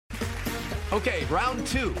Okay, round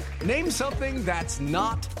two. Name something that's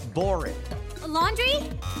not boring. A laundry?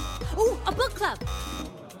 Ooh, a book club.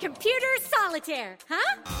 Computer solitaire,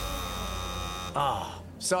 huh? Ah,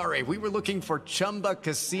 sorry, we were looking for Chumba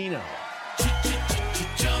Casino.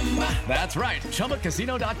 That's right,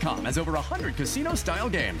 ChumbaCasino.com has over 100 casino-style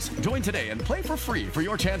games. Join today and play for free for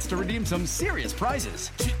your chance to redeem some serious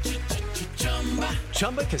prizes.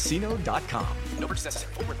 ChumbaCasino.com. No purchase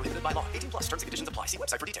necessary. Void where prohibited by law. 18 plus. Terms and conditions apply. See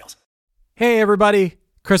website for details. Hey everybody,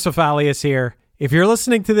 Chris O'Falius here. If you're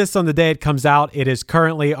listening to this on the day it comes out, it is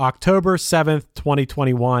currently October 7th,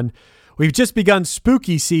 2021. We've just begun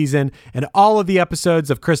spooky season, and all of the episodes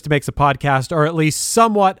of Krista Makes a Podcast are at least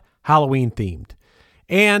somewhat Halloween themed.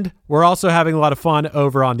 And we're also having a lot of fun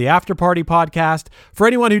over on the After Party podcast. For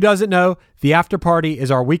anyone who doesn't know, the After Party is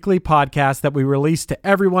our weekly podcast that we release to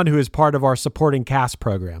everyone who is part of our supporting cast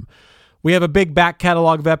program. We have a big back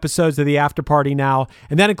catalog of episodes of the After Party now,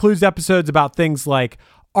 and that includes episodes about things like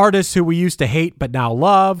artists who we used to hate but now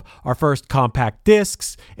love, our first compact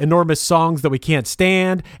discs, enormous songs that we can't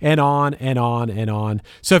stand, and on and on and on.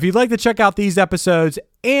 So if you'd like to check out these episodes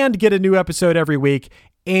and get a new episode every week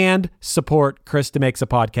and support Krista Makes a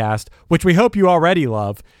Podcast, which we hope you already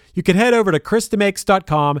love, you can head over to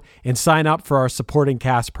KristaMakes.com and sign up for our supporting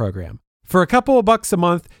cast program. For a couple of bucks a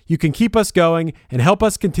month, you can keep us going and help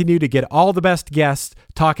us continue to get all the best guests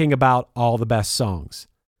talking about all the best songs.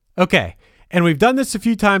 Okay, and we've done this a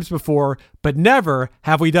few times before, but never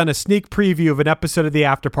have we done a sneak preview of an episode of the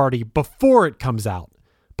After Party before it comes out.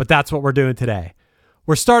 But that's what we're doing today.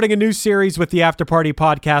 We're starting a new series with the After Party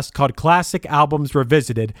podcast called Classic Albums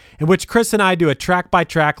Revisited, in which Chris and I do a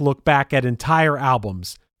track-by-track look back at entire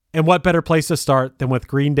albums. And what better place to start than with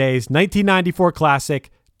Green Day's 1994 classic,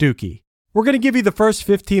 Dookie. We're going to give you the first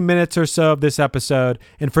 15 minutes or so of this episode,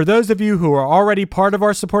 and for those of you who are already part of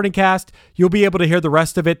our supporting cast, you'll be able to hear the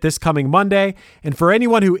rest of it this coming Monday, and for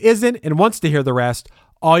anyone who isn't and wants to hear the rest,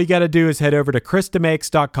 all you got to do is head over to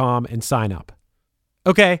KristaMakes.com and sign up.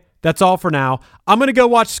 Okay, that's all for now. I'm going to go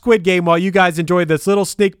watch Squid Game while you guys enjoy this little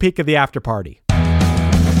sneak peek of the After Party.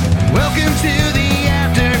 Welcome to the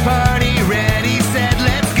After Party. Ready, set,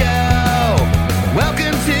 let's go.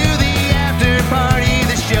 Welcome to the After Party,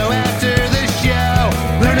 the show after the show.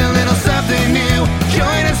 Learn a little something new.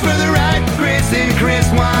 Join us for the ride. Chris and Chris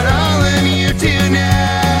want all of you to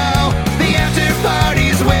know. The After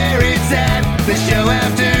Party's where it's at. The show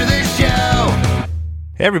after the show.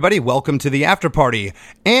 Hey everybody, welcome to the After Party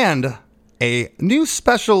and a new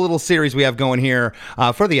special little series we have going here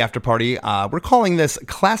for the After Party. We're calling this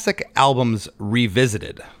Classic Albums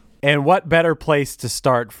Revisited. And what better place to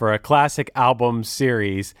start for a classic album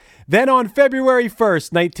series than on February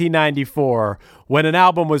 1st, 1994, when an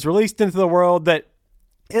album was released into the world that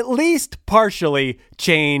at least partially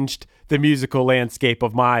changed the musical landscape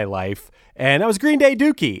of my life. And that was Green Day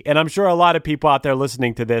Dookie. And I'm sure a lot of people out there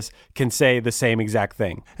listening to this can say the same exact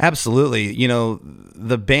thing. Absolutely. You know,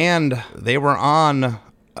 the band, they were on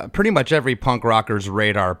pretty much every punk rocker's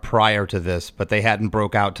radar prior to this, but they hadn't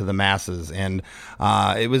broke out to the masses. And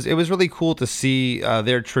it was really cool to see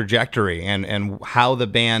their trajectory and how the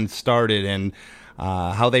band started and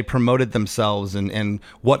how they promoted themselves and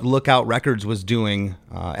what Lookout Records was doing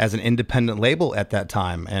as an independent label at that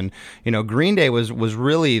time. And, you know, Green Day was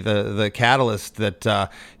really the catalyst that,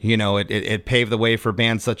 it paved the way for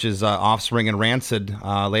bands such as Offspring and Rancid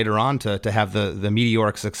later on to have the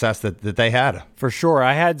meteoric success that they had. For sure.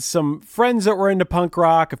 I had some friends that were into punk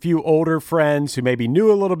rock, a few older friends who maybe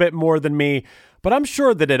knew a little bit more than me. But I'm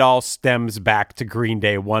sure that it all stems back to Green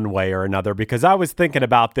Day one way or another, because I was thinking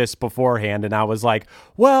about this beforehand and I was like,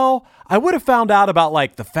 well, I would have found out about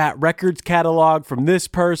like the Fat Records catalog from this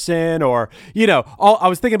person or, I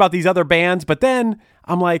was thinking about these other bands, but then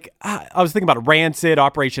I'm like, I was thinking about Rancid,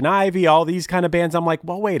 Operation Ivy, all these kind of bands. I'm like,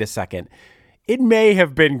 well, wait a second. It may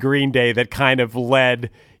have been Green Day that kind of led,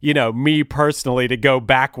 me personally to go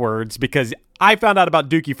backwards, because I found out about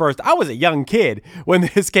Dookie first. I was a young kid when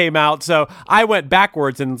this came out, so I went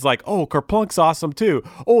backwards and was like, oh, Kerplunk's awesome too.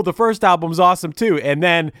 Oh, the first album's awesome too. And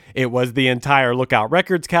then it was the entire Lookout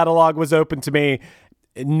Records catalog was open to me.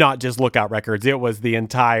 Not just Lookout Records. It was the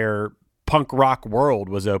entire punk rock world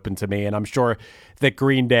was open to me. And I'm sure that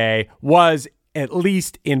Green Day was at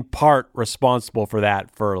least in part responsible for that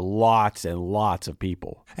for lots and lots of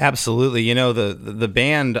people. Absolutely. The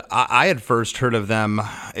band, I had first heard of them,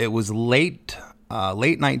 it was late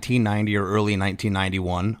 1990 or early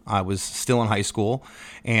 1991. I was still in high school.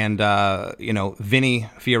 And, Vinny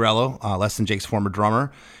Fiorello, Less Than Jake's former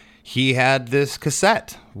drummer, he had this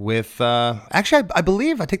cassette with, actually, I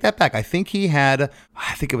believe, I take that back. I think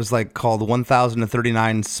it was like called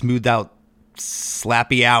 1039 Smoothed Out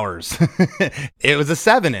Slappy Hours. It was a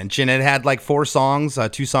 7-inch, and it had like 4 songs,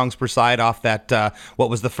 2 songs per side off that, what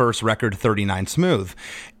was the first record, 39 Smooth.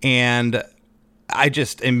 And I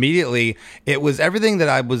just immediately, it was everything that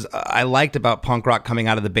I liked about punk rock coming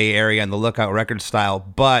out of the Bay Area and the Lookout record style,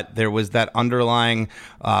 but there was that underlying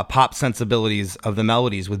pop sensibilities of the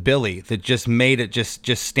melodies with Billy that just made it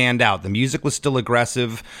just stand out. The music was still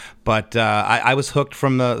aggressive, but I was hooked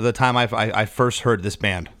from the time I first heard this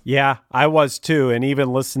band. Yeah, I was too, and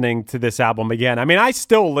even listening to this album again. I mean, I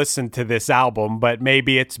still listen to this album, but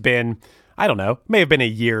maybe it's been, I don't know, may have been a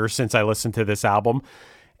year since I listened to this album.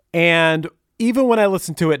 And even when I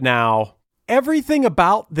listen to it now, everything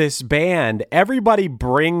about this band, everybody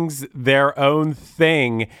brings their own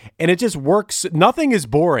thing, and it just works. Nothing is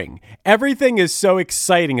boring. Everything is so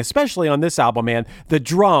exciting, especially on this album, man. The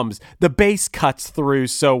drums, the bass cuts through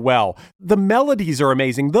so well. The melodies are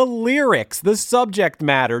amazing. The lyrics, the subject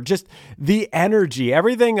matter, just the energy.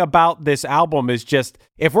 Everything about this album is just,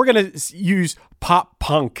 if we're going to use pop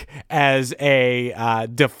punk as a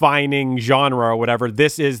defining genre or whatever,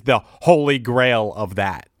 this is the holy grail of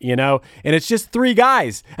that, you know? And it's just 3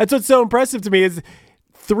 guys. That's what's so impressive to me, is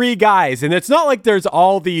 3 guys. And it's not like there's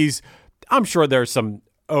all these, I'm sure there's some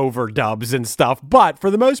overdubs and stuff, but for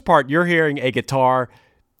the most part, you're hearing a guitar,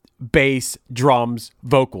 bass, drums,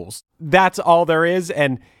 vocals. That's all there is,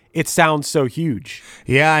 and it sounds so huge.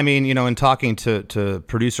 Yeah, I mean, in talking to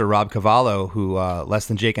producer Rob Cavallo, who Less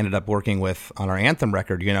Than Jake ended up working with on our Anthem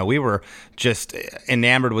record, we were just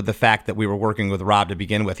enamored with the fact that we were working with Rob to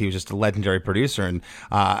begin with. He was just a legendary producer, and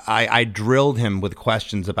I drilled him with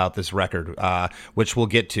questions about this record, which we'll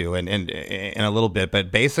get to in a little bit.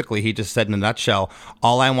 But basically, he just said in a nutshell,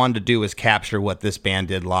 all I wanted to do was capture what this band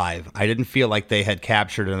did live. I didn't feel like they had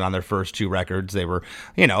captured it on their first 2 records. They were,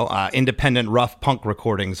 independent, rough punk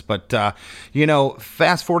recordings. But,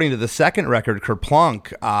 fast forwarding to the second record,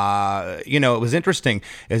 Kerplunk, it was interesting.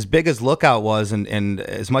 As big as Lookout was, and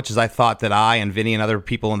as much as I thought that I and Vinny and other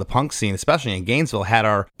people in the punk scene, especially in Gainesville, had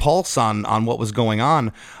our pulse on what was going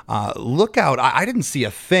on, Lookout, I didn't see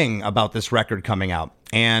a thing about this record coming out.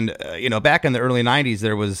 And, back in the early 90s,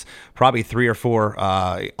 there was probably 3 or 4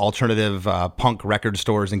 alternative punk record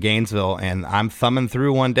stores in Gainesville. And I'm thumbing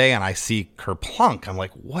through one day and I see Kerplunk. I'm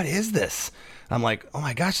like, what is this? I'm like, oh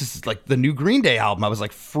my gosh, this is like the new Green Day album. I was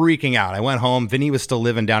like freaking out. I went home. Vinny was still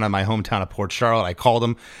living down in my hometown of Port Charlotte. I called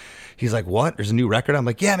him. He's like, what? There's a new record? I'm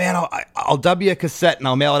like, yeah, man, I'll dub you a cassette and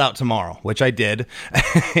I'll mail it out tomorrow, which I did.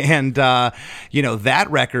 And, that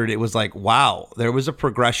record, it was like, wow, there was a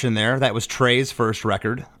progression there. That was Trey's first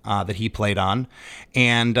record that he played on.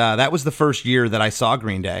 And that was the first year that I saw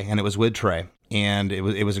Green Day, and it was with Trey. And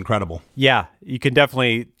it was incredible. Yeah, you can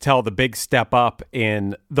definitely tell the big step up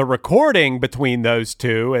in the recording between those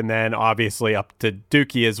two, and then obviously up to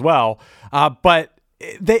Dookie as well. But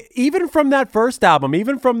they, even from that first album,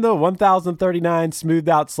 even from the 1039 Smoothed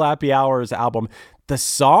Out Slappy Hours album, the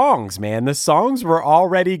songs were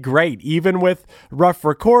already great, even with rough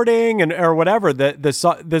recording or whatever.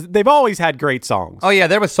 They've always had great songs. Oh yeah,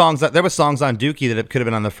 there was songs on Dookie that could have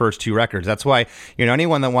been on the first 2 records. That's why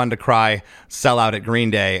anyone that wanted to cry "Sell Out" at Green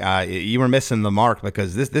Day, you were missing the mark,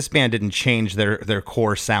 because this band didn't change their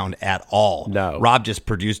core sound at all. No, Rob just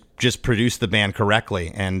produced the band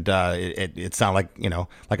correctly, and it sounded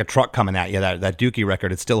like a truck coming at you. That Dookie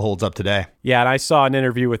record, it still holds up today. Yeah, and I saw an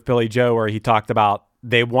interview with Billy Joe where he talked about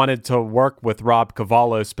they wanted to work with Rob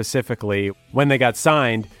Cavallo specifically when they got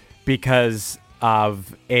signed because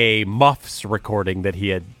of a Muffs recording that he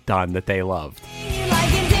had done that they loved.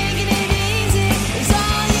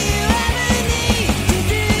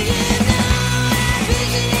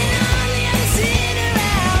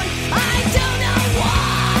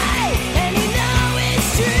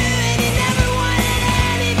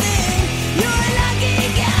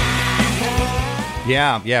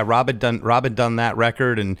 Yeah. Rob had done that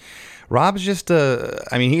record, and Rob's just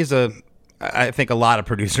I think a lot of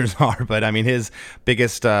producers are, but I mean, his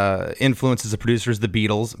biggest influence as a producer is the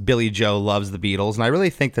Beatles. Billy Joe loves the Beatles, and I really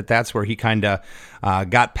think that that's where he kind of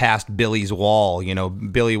got past Billy's wall.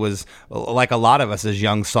 Billy was, like a lot of us as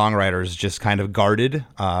young songwriters, just kind of guarded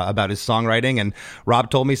about his songwriting, and Rob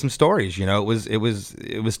told me some stories. It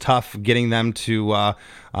was tough getting them to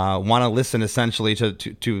want to listen essentially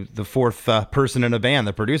to the fourth person in a band,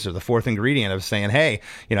 the producer, the fourth ingredient of saying, hey,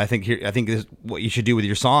 I think this is what you should do with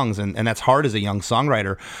your songs, and that's hard as a young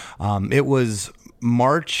songwriter. It was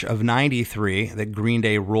March of '93 that Green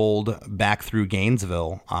Day rolled back through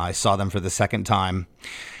Gainesville. I saw them for the second time,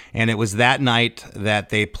 and it was that night that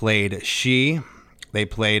they played they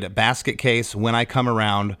played Basket Case, When I Come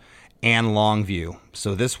Around, and Longview.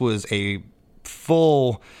 So this was a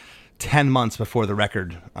full 10 months before the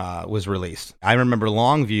record was released. I remember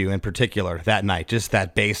Longview in particular that night, just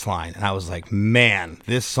that bass line. And I was like, man,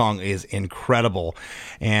 this song is incredible.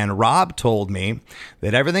 And Rob told me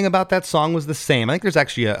that everything about that song was the same. I think there's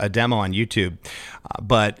actually a demo on YouTube,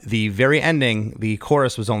 but the very ending, the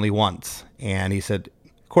chorus was only once. And he said,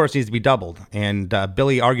 chorus needs to be doubled. And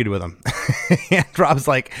Billy argued with him. And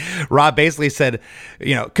Rob basically said,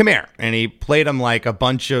 come here. And he played him like a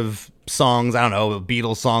bunch of songs, I don't know,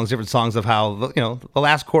 Beatles songs, different songs of how, the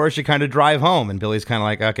last chorus you kind of drive home. And Billy's kind of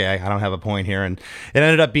like, okay, I don't have a point here. And it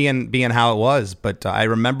ended up being how it was. But I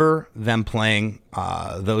remember them playing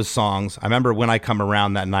those songs. I remember When I Come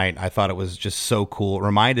Around that night. I thought it was just so cool. It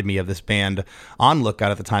reminded me of this band on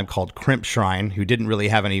Lookout at the time called Crimp Shrine, who didn't really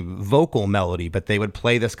have any vocal melody, but they would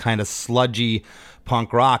play this kind of sludgy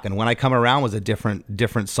punk rock. And When I Come Around was a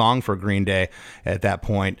different song for Green Day at that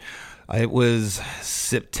point. It was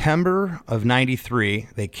September of 93.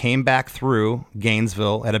 They came back through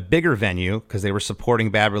Gainesville at a bigger venue because they were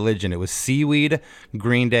supporting Bad Religion. It was Seaweed,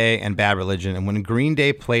 Green Day, and Bad Religion. And when Green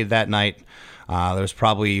Day played that night, there was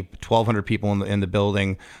probably 1,200 people in the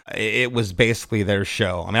building. It was basically their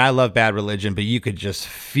show. I mean, I love Bad Religion, but you could just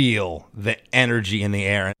feel the energy in the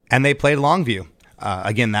air. And they played Longview.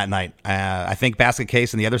 Again that night. I think Basket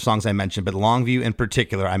Case and the other songs I mentioned, but Longview in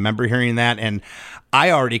particular, I remember hearing that, and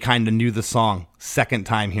I already kind of knew the song second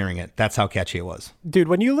time hearing it. That's how catchy it was. Dude,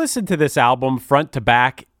 when you listen to this album front to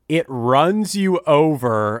back, it runs you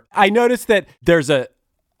over. I noticed that there's a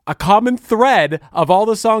common thread of all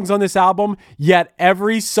the songs on this album, yet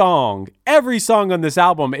every song on this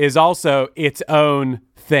album is also its own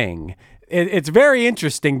thing. It's very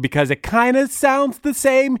interesting because it kind of sounds the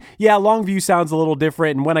same. Yeah, Longview sounds a little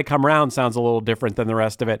different, and When I Come Around sounds a little different than the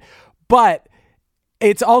rest of it. But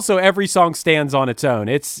it's also every song stands on its own.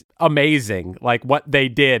 It's amazing, like what they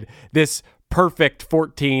did. This perfect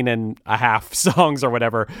 14 and a half songs or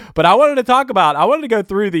whatever. But I wanted to go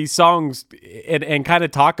through these songs and kind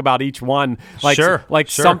of talk about each one. Like, sure.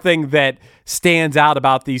 Something that stands out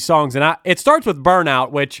about these songs. And it starts with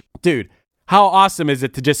Burnout, which, dude, how awesome is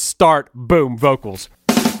it to just start, boom, vocals.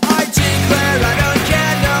 I declare I don't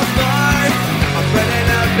care no more. I'm running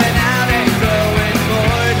up and out and growing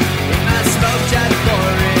bored in my smoke-jet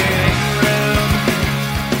boring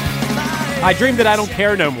room. I dream that I don't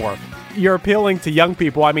care no more. You're appealing to young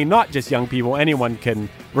people. I mean, not just young people. Anyone can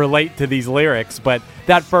relate to these lyrics, but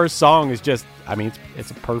that first song is just, I mean,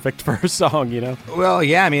 it's a perfect first song, Well,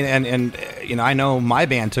 yeah, I mean, and I know my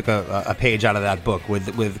band took a page out of that book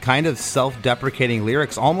with kind of self-deprecating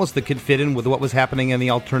lyrics, almost that could fit in with what was happening in the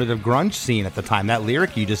alternative grunge scene at the time. That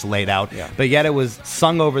lyric you just laid out, yeah. But yet it was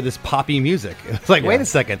sung over this poppy music. It's like, wait a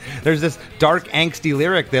second, there's this dark, angsty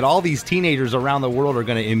lyric that all these teenagers around the world are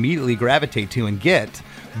going to immediately gravitate to and get,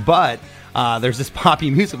 but there's this poppy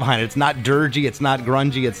music behind it. It's not dirgy. It's not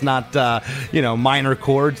grungy. It's not, minor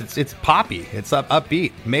chords. It's poppy. It's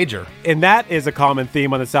upbeat, major. And that is a common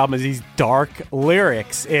theme on this album is these dark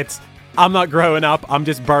lyrics. It's, I'm not growing up. I'm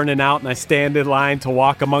just burning out and I stand in line to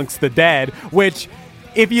walk amongst the dead, which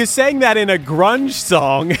if you sang that in a grunge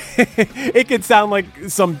song, it could sound like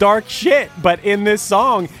some dark shit. But in this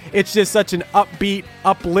song, it's just such an upbeat,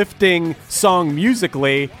 uplifting song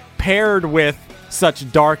musically paired with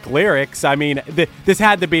such dark lyrics. I mean, this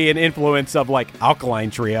had to be an influence of like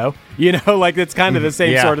Alkaline Trio, like it's kind of the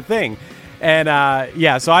same sort of thing. And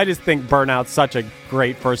so I just think Burnout's such a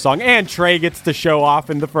great first song. And Trey gets to show off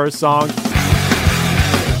in the first song.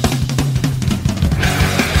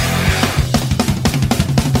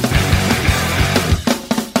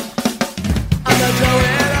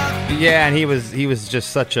 Yeah, and he was just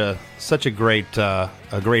such a great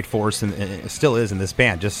force, and still is in this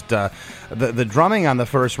band. Just the drumming on the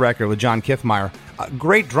first record with John Kiffmeyer,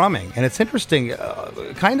 great drumming, and it's interesting.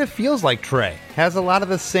 Kind of feels like Trey has a lot of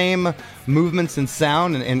the same movements and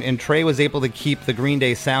sound, and Trey was able to keep the Green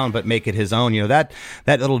Day sound but make it his own. That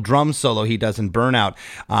little drum solo he does in Burnout,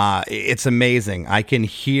 it's amazing. I can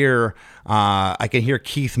hear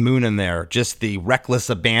Keith Moon in there, just the reckless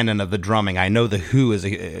abandon of the drumming. I know the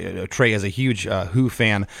Who Trey is a huge Who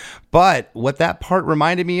fan, but what that part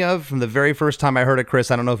reminded me of from the very first time I heard it, Chris,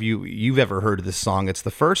 I don't know if you've ever heard of this song. It's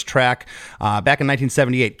the first track. Back in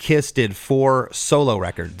 1978, Kiss did 4 solo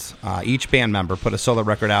records. Each band member put a solo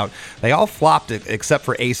record out. They all flopped except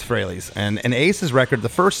for Ace Frehley's. And Ace's record, the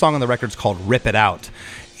first song on the record is called Rip It Out.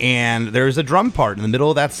 And there's a drum part in the middle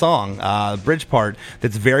of that song, bridge part,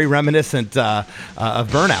 that's very reminiscent of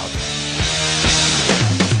Burnout.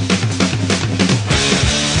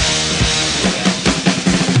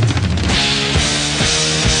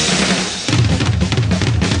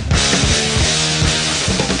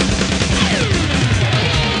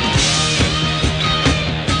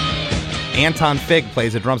 Anton Fig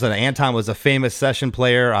plays the drums on it. Anton was a famous session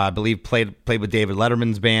player. I believe played with David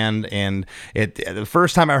Letterman's band. And the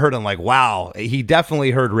first time I heard him, like, wow, he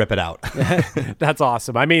definitely heard Rip It Out. That's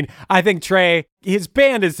awesome. I mean, I think Trey, his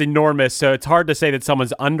band is enormous, so it's hard to say that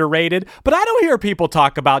someone's underrated. But I don't hear people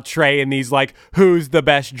talk about Trey in these, like, who's the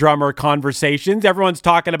best drummer conversations. Everyone's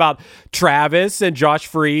talking about Travis and Josh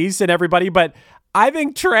Freese and everybody, but I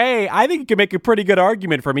think Trey, you can make a pretty good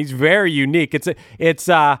argument for him. He's very unique. It's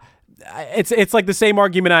like the same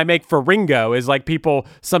argument I make for Ringo, is like people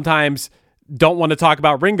sometimes don't want to talk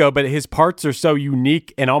about Ringo, but his parts are so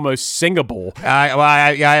unique and almost singable. I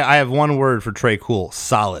have one word for Trey Cool: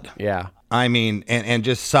 solid. Yeah. I mean, and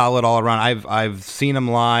just solid all around. I've seen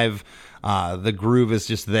him live. The groove is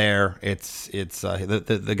just there.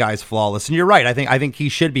 The guy's flawless. And you're right. I think he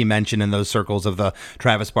should be mentioned in those circles of the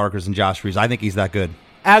Travis Barkers and Josh Freese. I think he's that good.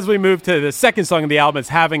 As we move to the second song of the album, it's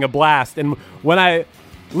Having a Blast. And when I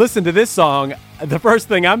listen to this song, the first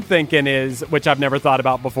thing I'm thinking is, which I've never thought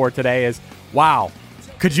about before today, is, wow,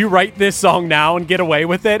 could you write this song now and get away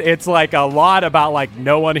with it? It's like a lot about, like,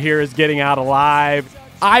 no one here is getting out alive.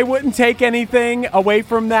 I wouldn't take anything away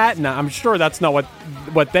from that, and I'm sure that's not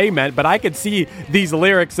what they meant, but I could see these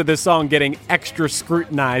lyrics of this song getting extra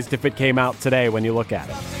scrutinized if it came out today when you look at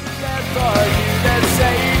it.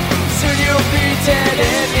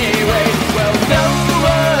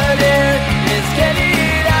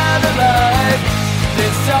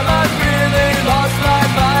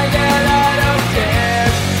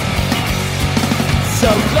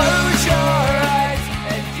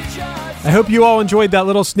 I hope you all enjoyed that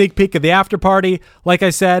little sneak peek of the after party. Like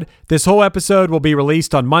I said, this whole episode will be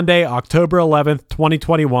released on Monday, October 11th,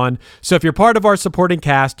 2021. So if you're part of our supporting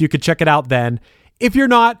cast, you can check it out then. If you're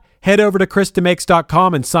not, head over to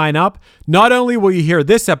chrisdemakes.com and sign up. Not only will you hear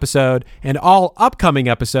this episode and all upcoming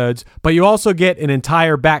episodes, but you also get an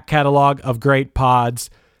entire back catalog of great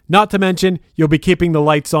pods. Not to mention, you'll be keeping the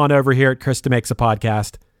lights on over here at Chris DeMakes a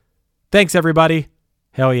Podcast. Thanks, everybody.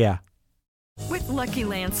 Hell yeah. With Lucky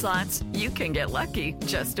Land Slots, you can get lucky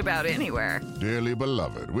just about anywhere. Dearly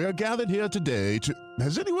beloved, we are gathered here today to...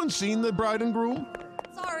 Has anyone seen the bride and groom?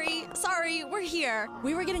 Sorry, we're here.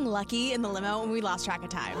 We were getting lucky in the limo and we lost track of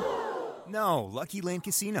time. No, Lucky Land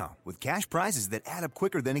Casino, with cash prizes that add up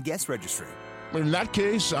quicker than a guest registry. In that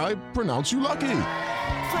case, I pronounce you lucky.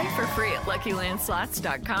 Play for free at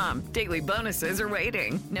LuckyLandSlots.com. Daily bonuses are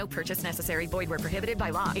waiting. No purchase necessary. Void where prohibited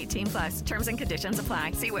by law. 18+. Terms and conditions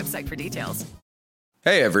apply. See website for details.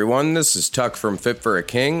 Hey everyone, this is Tuck from Fit for a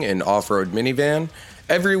King, an off-road minivan.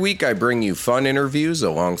 Every week I bring you fun interviews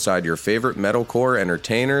alongside your favorite metalcore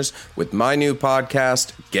entertainers with my new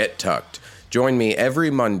podcast, Get Tucked. Join me every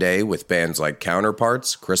Monday with bands like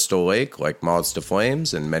Counterparts, Crystal Lake, like Moths to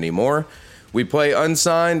Flames, and many more. We play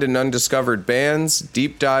unsigned and undiscovered bands,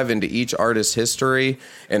 deep dive into each artist's history,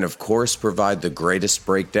 and of course provide the greatest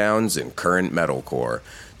breakdowns in current metalcore.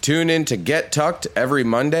 Tune in to Get Tucked every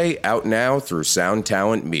Monday, out now through Sound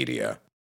Talent Media.